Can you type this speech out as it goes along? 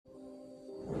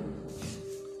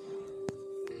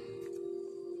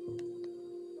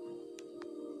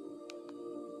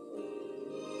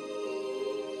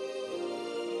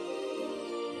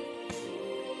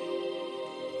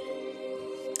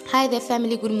Hi there,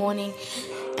 family. Good morning,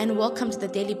 and welcome to the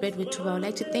Daily Bread with Tuba. I would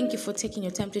like to thank you for taking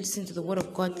your time to listen to the Word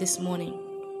of God this morning.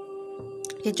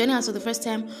 If you're joining us for the first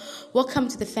time, welcome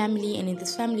to the family. And in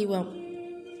this family, we're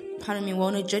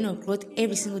on a journey of growth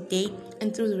every single day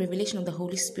and through the revelation of the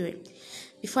Holy Spirit.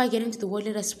 Before I get into the Word,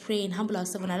 let us pray and humble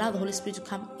ourselves and allow the Holy Spirit to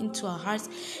come into our hearts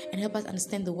and help us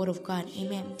understand the Word of God.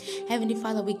 Amen. Heavenly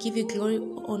Father, we give you glory,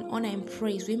 honor, and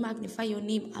praise. We magnify your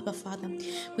name, Abba Father.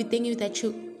 We thank you that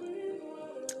you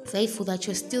faithful, that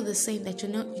you're still the same, that you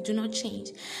do not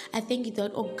change. I thank you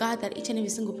that, oh God, that each and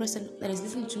every single person that is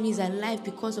listening to me is alive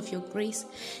because of your grace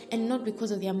and not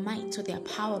because of their might or their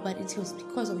power, but it was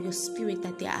because of your spirit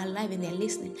that they are alive and they're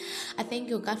listening. I thank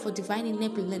you, God, for divine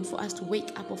enablement for us to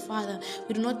wake up, oh Father.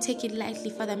 We do not take it lightly,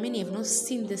 Father. Many have not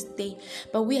seen this day,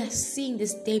 but we are seeing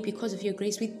this day because of your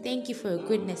grace. We thank you for your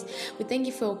goodness. We thank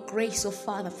you for your grace, oh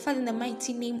Father. Father, in the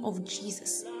mighty name of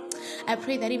Jesus, I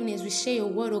pray that even as we share your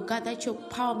word, oh God, that your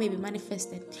power may be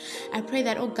manifested. I pray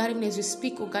that, oh God, even as we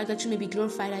speak, oh God, that you may be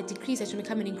glorified. I decrease that you may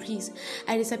come and increase.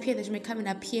 I disappear that you may come and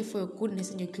appear for your goodness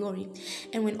and your glory.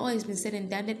 And when all has been said and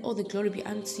done, let all the glory be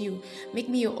unto you. Make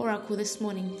me your oracle this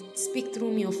morning. Speak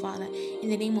through me, oh Father. In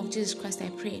the name of Jesus Christ, I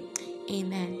pray.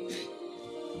 Amen.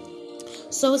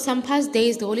 So some past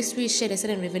days, the Holy Spirit shared a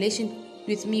certain revelation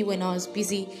with me when I was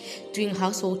busy doing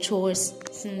household chores.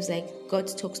 Seems like God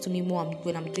talks to me more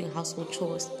when I'm doing household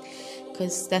chores,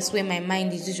 because that's where my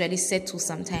mind is usually settled.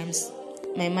 Sometimes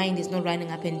my mind is not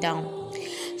running up and down.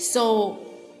 So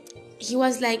he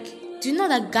was like, do you know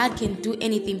that God can do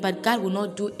anything, but God will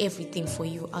not do everything for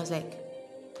you? I was like,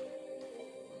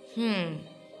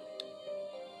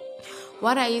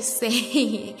 what are you saying?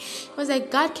 He was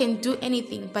like, God can do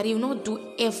anything, but he will not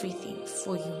do everything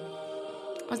for you.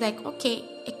 I was like,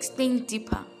 okay, explain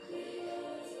deeper.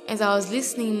 As I was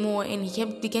listening more, and he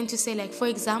began to say, like, for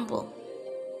example,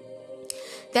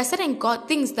 there are certain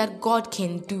things that God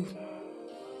can do.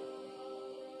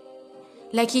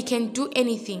 Like, he can do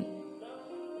anything,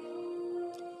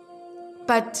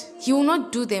 but he will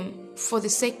not do them for the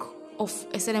sake of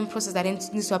a certain process that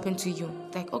needs to happen to you.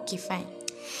 Like, okay, fine.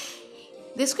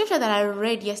 The scripture that I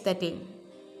read yesterday,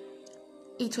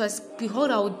 it was,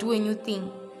 behold, I will do a new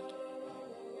thing.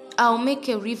 I'll make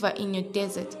a river in your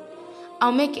desert.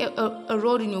 I'll make a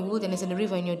road in your wilderness and a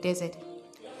river in your desert.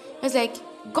 It's like,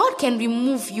 God can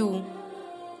remove you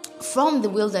from the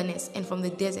wilderness and from the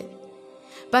desert,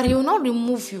 but he will not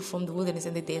remove you from the wilderness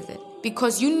and the desert,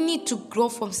 because you need to grow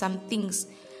from some things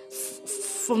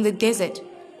from the desert.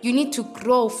 You need to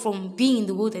grow from being in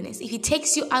the wilderness. If he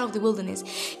takes you out of the wilderness,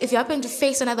 if you happen to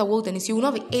face another wilderness, you will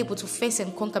not be able to face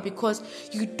and conquer because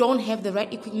you don't have the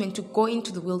right equipment to go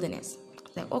into the wilderness.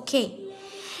 Like, okay.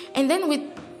 And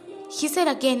then he said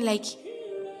again, like,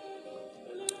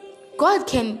 God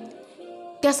can,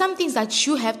 there are some things that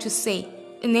you have to say,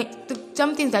 and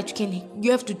some things that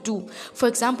you have to do. For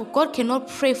example, God cannot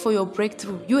pray for your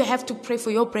breakthrough. You have to pray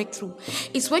for your breakthrough.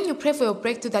 It's when you pray for your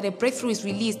breakthrough that a breakthrough is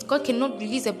released. God cannot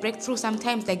release a breakthrough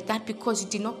sometimes like that because you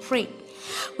did not pray.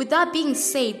 With that being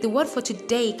said, the word for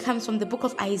today comes from the book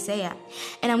of Isaiah.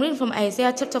 And I'm reading from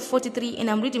Isaiah chapter 43, and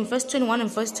I'm reading verse 21 and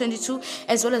verse 22,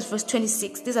 as well as verse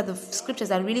 26. These are the scriptures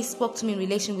that really spoke to me in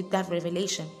relation with that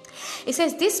revelation. It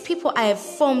says, "These people I have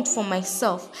formed for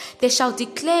myself, they shall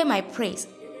declare my praise.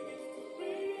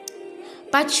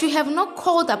 But you have not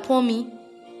called upon me,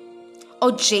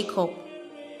 O Jacob.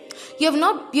 You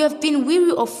have been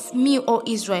weary of me, O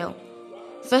Israel."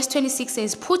 Verse 26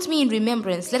 says, "Put me in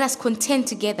remembrance. Let us contend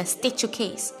together. State your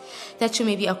case, that you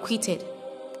may be acquitted."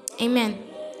 Amen.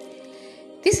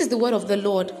 This is the word of the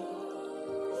Lord.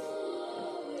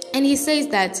 And he says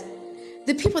that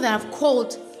the people that I've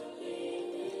called,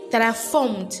 that I've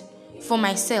formed for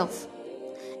myself,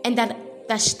 and that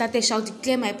they shall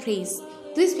declare my praise.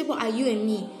 These people are you and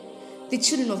me, the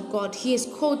children of God. He has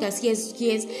called us. He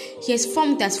has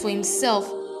formed us for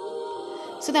himself,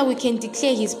 so that we can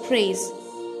declare his praise.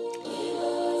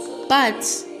 But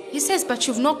he says, but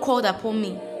you've not called upon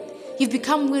me. You've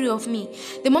become weary of me.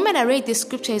 The moment I read this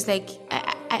scripture, it's like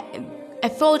I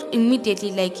felt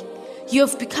immediately like, you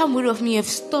have become weary of me. You've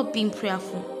stopped being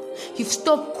prayerful. You've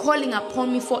stopped calling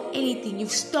upon me for anything.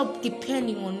 You've stopped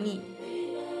depending on me.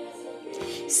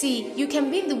 See, you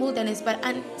can be in the wilderness, but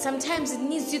sometimes it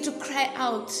needs you to cry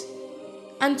out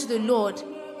unto the Lord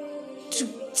to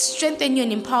strengthen you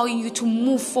and empower you to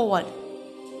move forward.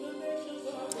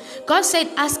 God said,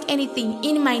 ask anything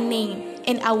in my name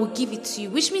and I will give it to you,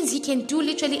 which means he can do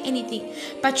literally anything,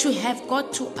 but you have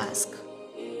got to ask.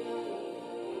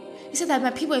 He said that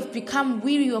my people have become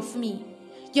weary of me.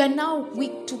 You're now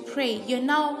weak to pray. You're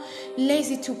now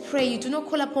lazy to pray. You do not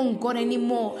call upon God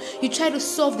anymore. You try to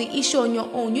solve the issue on your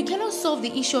own. You cannot solve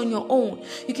the issue on your own.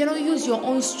 You cannot use your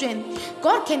own strength.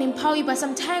 God can empower you, but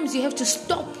sometimes you have to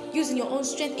stop using your own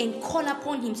strength and call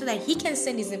upon Him so that He can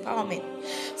send His empowerment.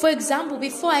 For example,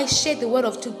 before I shared the word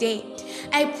of today,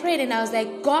 I prayed and I was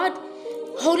like, God,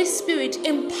 Holy Spirit,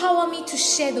 empower me to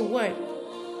share the word.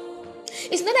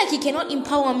 It's not like He cannot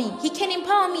empower me. He can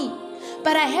empower me.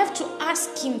 But I have to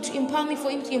ask Him to empower me for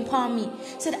Him to empower me.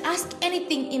 He said, ask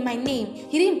anything in my name.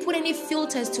 He didn't put any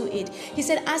filters to it. He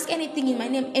said, ask anything in my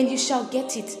name and you shall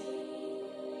get it.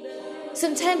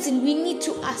 Sometimes we need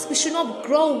to ask. We should not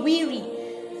grow weary.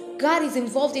 God is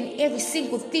involved in every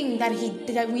single thing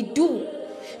that we do.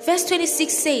 Verse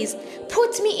 26 says,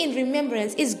 put me in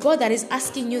remembrance. It's God that is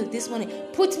asking you this morning.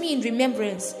 Put me in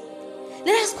remembrance.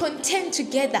 Let us contend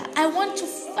together. I want to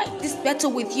fight this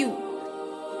battle with you,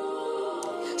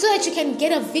 so that you can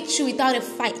get a victory without a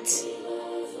fight.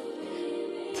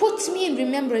 Put me in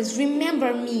remembrance.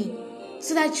 Remember me,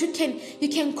 so that you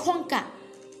can conquer.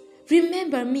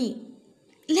 Remember me.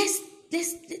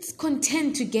 Let's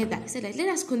contend together. I said, let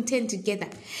us contend together.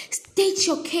 State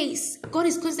your case. God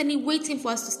is constantly waiting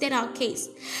for us to state our case.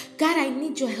 God, I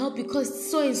need your help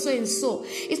because so and so and so.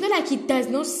 It's not like He does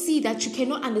not see that you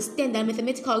cannot understand that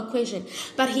mathematical equation,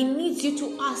 but He needs you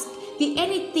to ask. The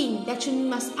only thing that you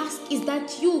must ask is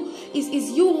that you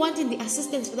wanting the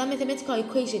assistance for that mathematical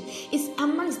equation. It's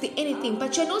amongst the anything,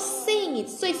 but you're not saying it.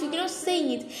 So if you're not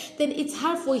saying it, then it's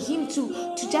hard for Him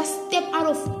to just step out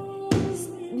of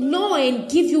no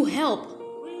and give you help.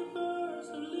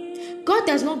 God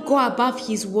does not go above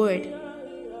His word.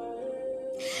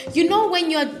 You know, when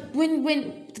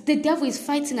the devil is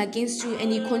fighting against you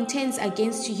and he contends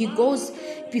against you, he goes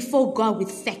before God with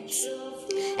facts.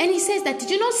 And he says that, did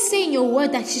you not say in your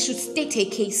word that she should state her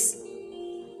case?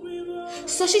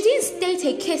 So she didn't state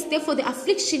her case, therefore the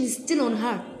affliction is still on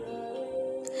her.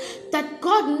 That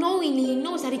God knowingly, He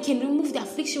knows that He can remove the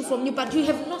affliction from you, but you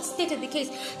have not stated the case.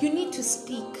 You need to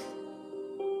speak.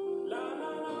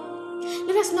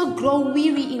 Let us not grow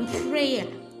weary in prayer.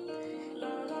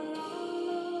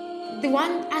 The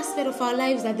one aspect of our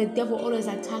lives that the devil always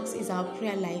attacks is our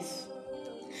prayer life.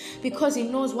 Because he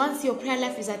knows once your prayer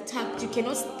life is attacked, you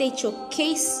cannot state your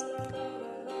case.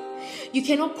 You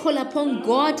cannot call upon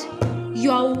God.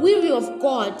 You are weary of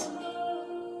God.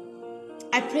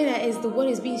 I pray that as the word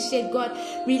is being shared, God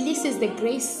releases the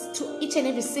grace to each and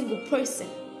every single person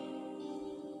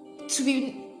to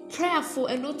be prayerful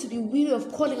and not to be weary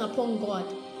of calling upon God.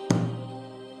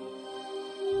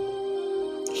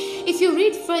 If you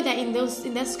read further in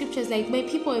that scriptures, like my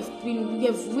people have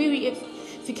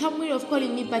become weary of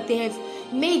calling me, but they have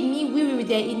made me weary with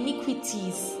their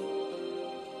iniquities.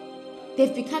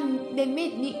 They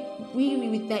made me weary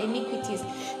with their iniquities.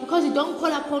 Because you don't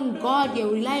call upon God,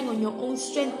 you're relying on your own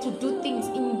strength to do things.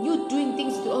 In you doing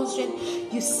things with your own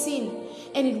strength, you sin.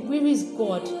 And it wearies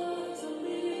God.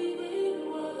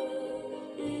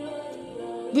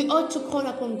 We ought to call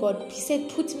upon God. He said,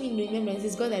 put me in remembrance.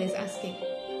 It's God that is asking.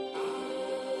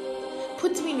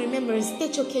 Put me in remembrance.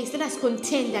 State your case. Let us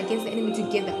contend against the enemy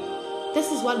together.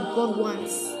 This is what God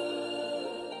wants.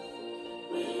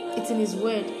 It's in His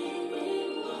word.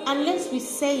 Unless we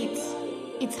say it,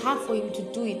 it's hard for Him to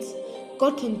do it.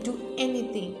 God can do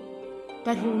anything,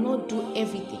 but He will not do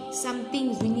everything. Some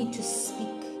things we need to speak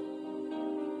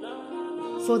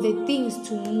for the things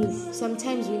to move.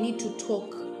 Sometimes we need to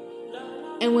talk.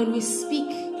 And when we speak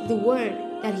the word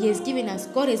that He has given us,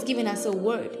 God has given us a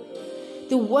word.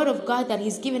 The word of God that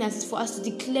He's given us is for us to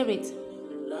declare it.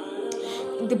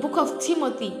 In the book of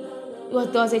Timothy, there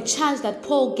was a charge that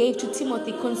Paul gave to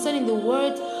Timothy concerning the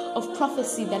word of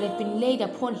prophecy that had been laid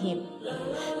upon him,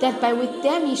 that with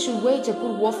them he should wage a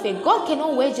good warfare. God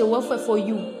cannot wage a warfare for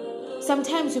you.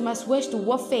 Sometimes you must wage the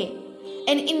warfare,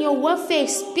 and in your warfare,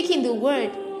 speaking the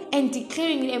word and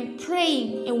declaring it and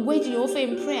praying and waging your warfare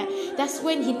in prayer, that's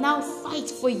when He now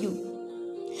fights for you.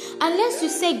 Unless you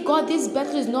say, God, this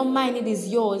battle is not mine, it is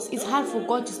yours, it's hard for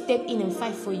God to step in and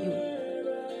fight for you.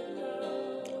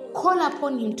 Call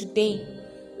upon Him today.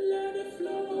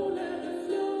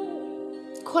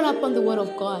 Call upon the word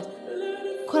of God.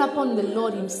 Call upon the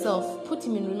Lord Himself. Put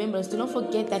Him in remembrance. Do not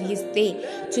forget that He's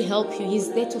there to help you.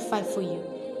 He's there to fight for you.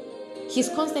 He's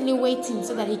constantly waiting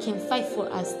so that He can fight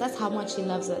for us. That's how much He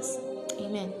loves us.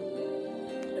 Amen.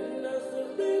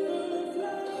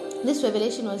 This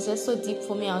revelation was just so deep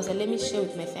for me. I was like, let me share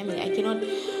with my family. I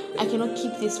cannot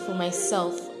keep this for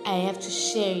myself. I have to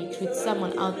share it with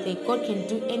someone out there. God can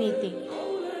do anything,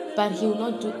 but He will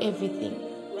not do everything.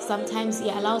 Sometimes He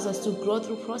allows us to grow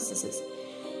through processes.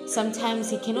 Sometimes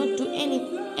He cannot do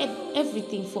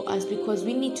everything for us because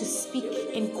we need to speak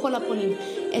and call upon Him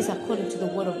as according to the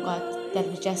Word of God that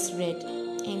we just read.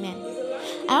 Amen.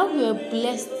 I hope you are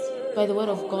blessed by the Word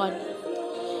of God.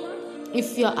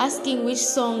 If you're asking which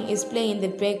song is playing in the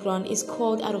background, it's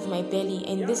called Out of My Belly,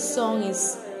 and this song it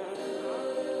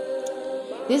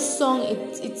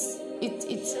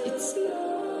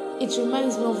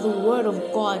reminds me of the Word of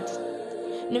God.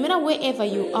 No matter wherever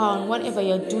you are and whatever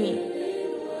you're doing,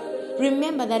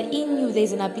 remember that in you there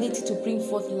is an ability to bring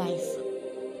forth life.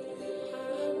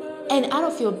 And out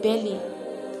of your belly,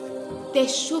 there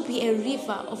should be a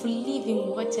river of living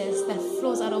waters that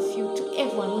flows out of you to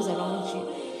everyone who's around you.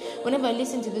 Whenever I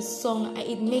listen to this song,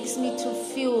 it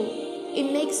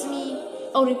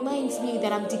reminds me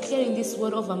that I'm declaring this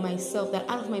word over myself, that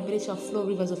out of my belly shall flow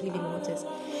rivers of living waters.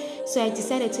 So I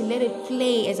decided to let it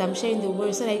play as I'm sharing the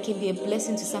word so that it can be a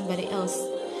blessing to somebody else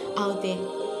out there.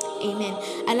 Amen.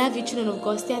 I love you, children of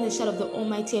God. Stay in the shadow of the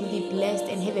Almighty and be blessed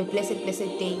and have a blessed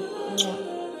day.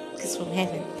 Kiss from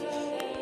heaven.